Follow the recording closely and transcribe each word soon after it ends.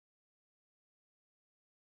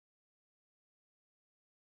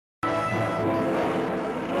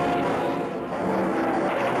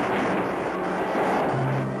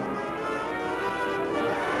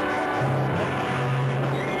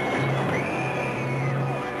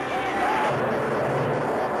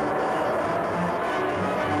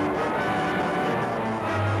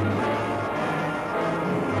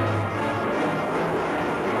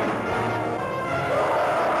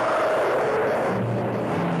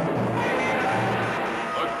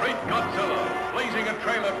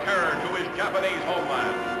Japanese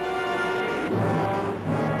homeland.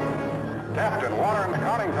 Captain, water in the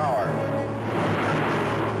conning tower.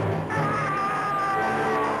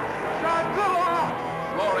 Godzilla!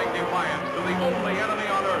 Roaring defiance to the only enemy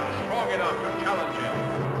on Earth strong enough to challenge him.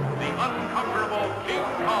 The unconquerable King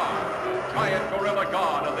Kong, giant gorilla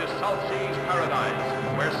god of this South Seas paradise,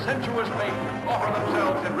 where sensuous maidens offer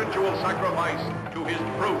themselves in ritual sacrifice to his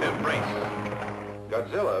brute embrace.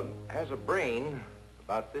 Godzilla has a brain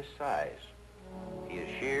about this size. He is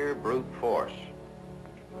sheer brute force.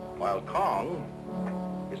 While Kong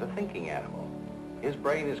is a thinking animal. His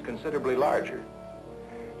brain is considerably larger,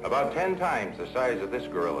 about 10 times the size of this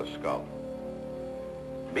gorilla's skull.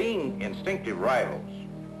 Being instinctive rivals,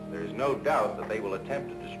 there is no doubt that they will attempt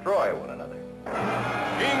to destroy one another.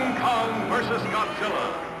 King Kong versus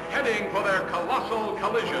Godzilla, heading for their colossal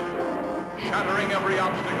collision, shattering every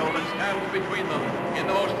obstacle that stands between them in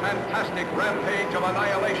the most fantastic rampage of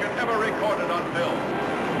annihilation ever recorded on film.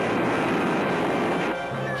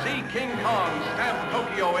 See King Kong stamp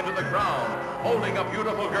Tokyo into the ground, holding a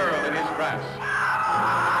beautiful girl in his grasp.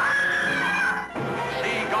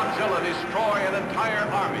 See Godzilla destroy an entire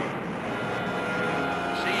army.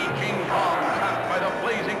 See King Kong trapped by the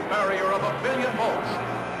blazing barrier of 1 billion volts.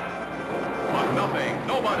 But nothing,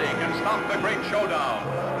 nobody can stop the great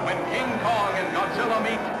showdown when King Kong and Godzilla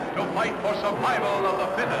meet to fight for survival of the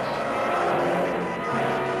fittest.